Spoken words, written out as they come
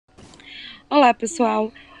Olá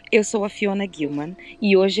pessoal, eu sou a Fiona Gilman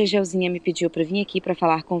e hoje a Gelzinha me pediu para vir aqui para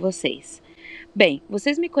falar com vocês. Bem,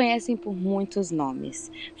 vocês me conhecem por muitos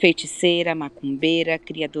nomes: feiticeira, macumbeira,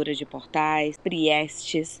 criadora de portais,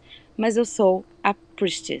 Priestess, mas eu sou a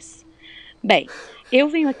Priestess. Bem, eu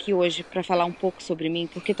venho aqui hoje para falar um pouco sobre mim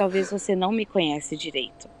porque talvez você não me conhece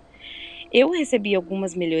direito. Eu recebi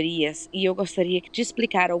algumas melhorias e eu gostaria de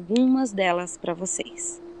explicar algumas delas para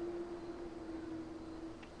vocês.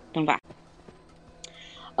 Então vá.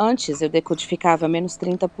 Antes eu decodificava menos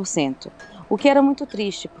 30%, o que era muito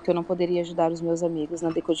triste porque eu não poderia ajudar os meus amigos na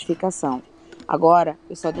decodificação. Agora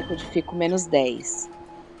eu só decodifico menos 10%.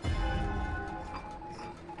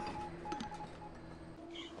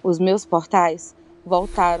 Os meus portais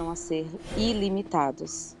voltaram a ser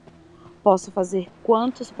ilimitados. Posso fazer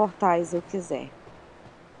quantos portais eu quiser.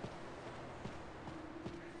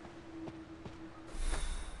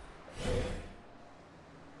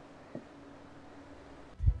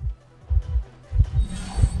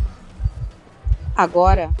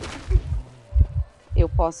 Agora eu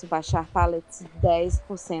posso baixar pallets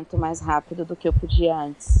 10% mais rápido do que eu podia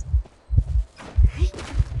antes.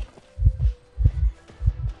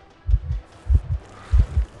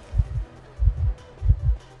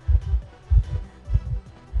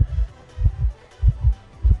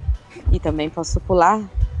 E também posso pular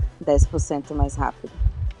 10% mais rápido.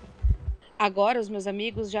 Agora os meus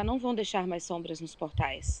amigos já não vão deixar mais sombras nos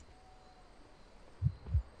portais.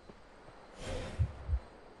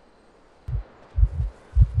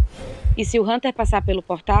 E se o Hunter passar pelo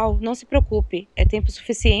portal, não se preocupe, é tempo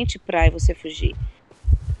suficiente para você fugir.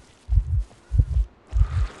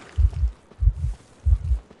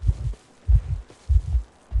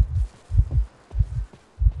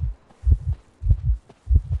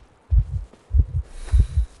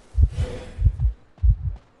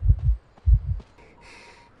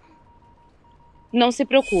 Não se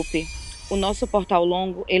preocupe, o nosso portal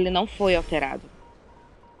longo, ele não foi alterado.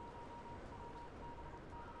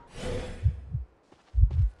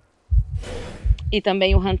 E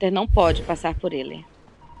também o Hunter não pode passar por ele.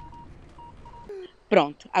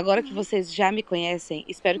 Pronto, agora que vocês já me conhecem,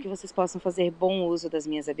 espero que vocês possam fazer bom uso das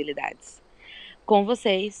minhas habilidades. Com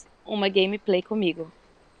vocês, uma gameplay comigo.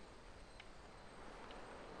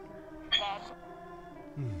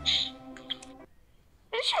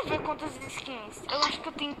 Deixa eu ver quantas skins. Eu acho que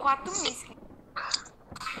eu tenho 4.000 skins.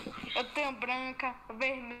 Eu tenho branca,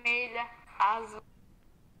 vermelha, azul.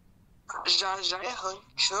 Já é rank,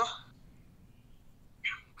 ó.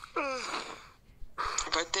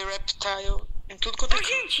 Vai ter reptile em tudo quanto é canto.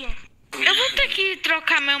 Gente, eu vou ter que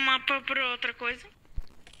trocar meu mapa por outra coisa.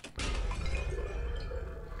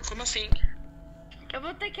 Como assim? Eu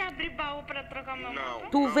vou ter que abrir baú pra trocar meu mapa.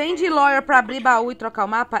 Tu vende lawyer pra abrir baú e trocar o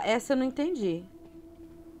mapa? Essa eu não entendi.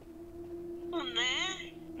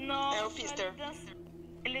 Né? Nossa, É o Fister.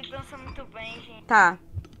 Ele dança muito bem, gente. Tá.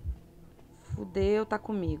 Fudeu, tá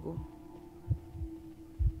comigo.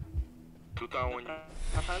 Tu tá onde?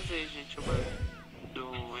 Pra fazer, gente, o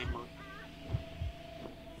do irmão.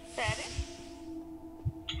 Sério?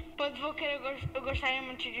 Pois vou querer, eu gostaria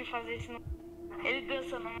muito de fazer isso. Ele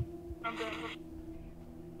dança, não dança.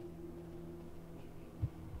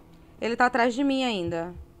 Ele tá atrás de mim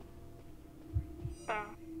ainda. Tá.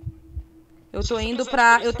 Eu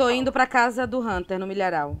tô indo pra casa do Hunter, no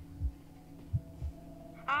milharal.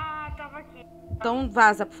 Ah, tava aqui. Então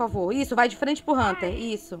vaza, por favor. Isso, vai de frente pro Hunter.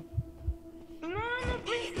 Isso.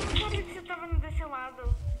 Não sabia que você tava desse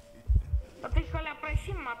lado. Eu tenho que olhar pra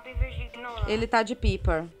esse mapa em vez de ignorar. Ele tá de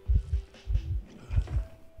Peeper.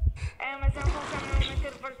 É, mas eu não consigo no momento,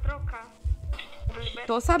 ele pode trocar.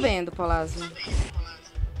 Tô sabendo, Porlazio.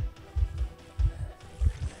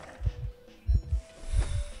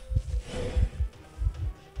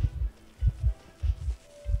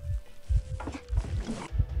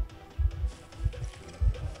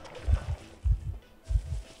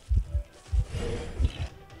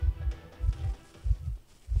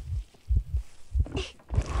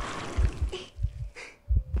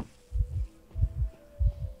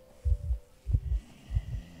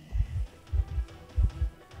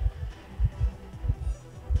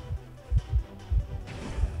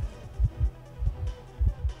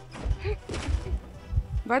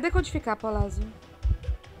 Vai decodificar, Porlazio.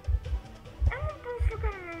 Eu não posso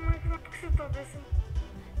trocar na minha máquina porque você tá descendo.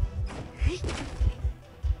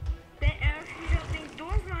 Eu acho que já tem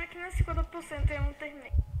 2 máquinas, 50% eu não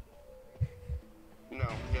terminei.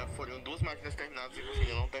 Não, já foram 2 máquinas terminadas e você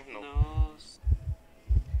ainda não terminou. Nossa.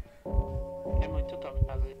 É muito top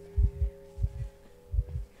fazer.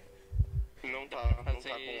 Não tá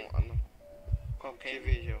com... Qualquer Que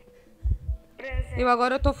veja. Por exemplo, Eu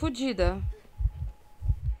agora eu tô fudida.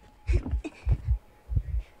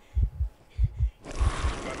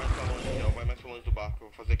 barco. Eu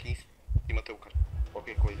vou fazer aqui em cima teu, cara.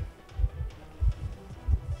 Qualquer coisa.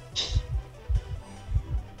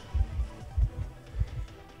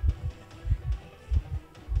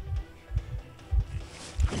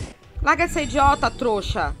 Larga essa idiota,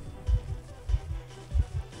 trouxa.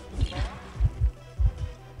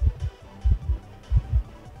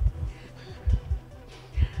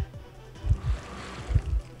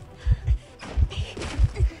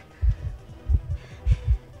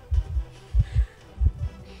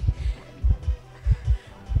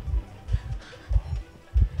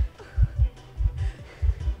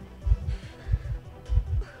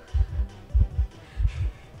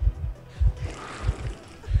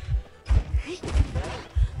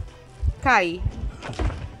 Caí.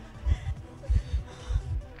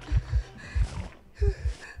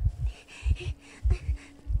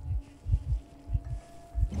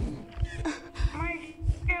 Mas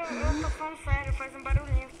eu tô falando sério, faz um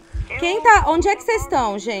barulhinho. Quem tá... Onde é que vocês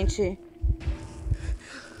estão, gente?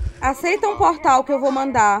 Aceita um portal que eu vou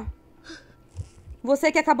mandar.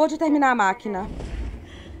 Você que acabou de terminar a máquina.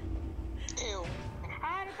 Eu.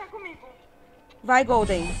 Ah, ele tá comigo. Vai,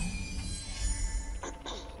 Golden.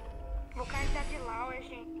 Vou carregar de Lau,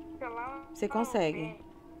 gente. Você consegue.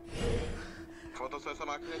 Falta só essa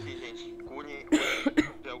máquina aqui, gente. Cune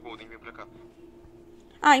é o Golden, vem pra cá.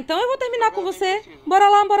 Ah, então eu vou terminar com você. Bora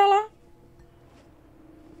lá, bora lá.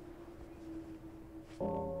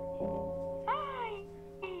 Ai,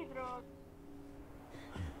 que droga.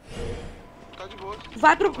 Tá de boa.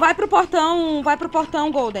 Vai pro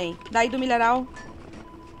portão, Golden. Daí do mineral.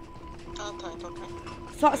 Tá, então tá.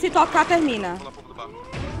 Só, se tocar, termina. Vou lá pro do barco.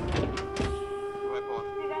 Vai pra lá.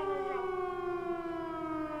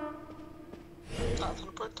 Tá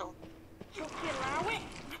no portão. Choque lá, ué.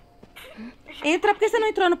 Entra, porque você não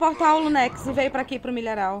entrou no portal, LuNeEx, e veio pra aqui, pro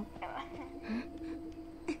mineral.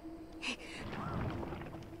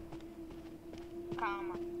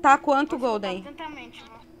 Calma. Tá quanto, Golden? Atentamente,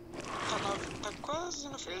 vó. Tá quase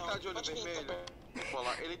no Ele final. tá de olho Pode vir, vermelho. tá perto. Vou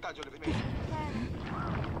lá. Ele tá de olho vermelho.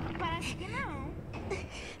 Parece que não.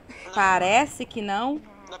 Parece que não.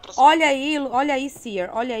 Dá pra Olha aí, Seer.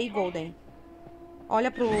 Olha aí, Golden.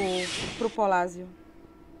 Olha pro Porlazio.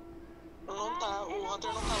 Não tá, o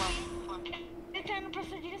Hunter não tá lá. Ele tá indo pra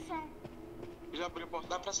sua direção. Já abriu o portal.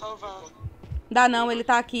 Dá pra salvar. Dá não, ele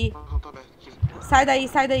tá aqui. Não tá aberto aqui. Sai daí,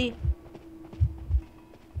 sai daí.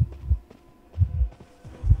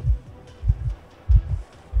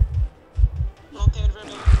 Não tem olho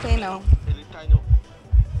vermelho. Tem não. Ele tá indo...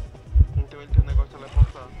 Então ele tem um negócio de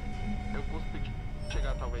teleportar. Eu consegui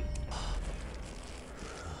chegar, talvez.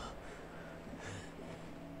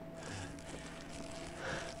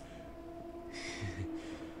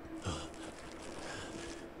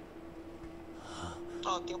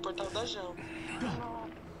 Ó, tem o portal da Jão.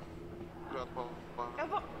 Pronto, pô. Eu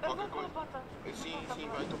vou Qualquer coisa. botar. Sim,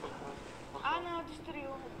 vai, tô bem. Ah, não, destruiu.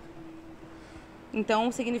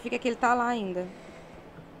 Então significa que ele tá lá ainda.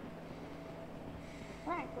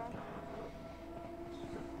 Ah, então.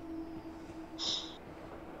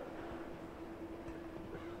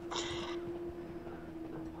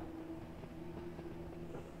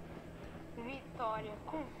 Vitória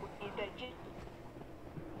concluída de...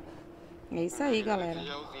 É isso aí, galera.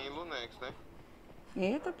 Já usei LuNeEx, né?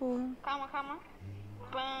 Eita porra. Calma.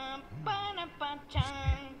 Pam, pana, pam,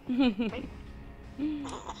 tchan.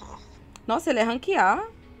 Nossa, ele é ranquear.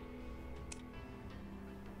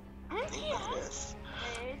 Parece.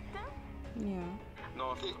 Eita. Yeah.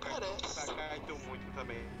 Nossa, Ele parece. tá caindo muito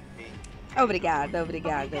também. Obrigada.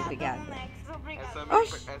 LuNeEx, obrigada.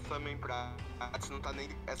 Oxi. Essa membra não tá nem...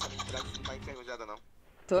 Essa membra não tá enferrujada, não.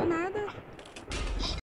 Tô nada.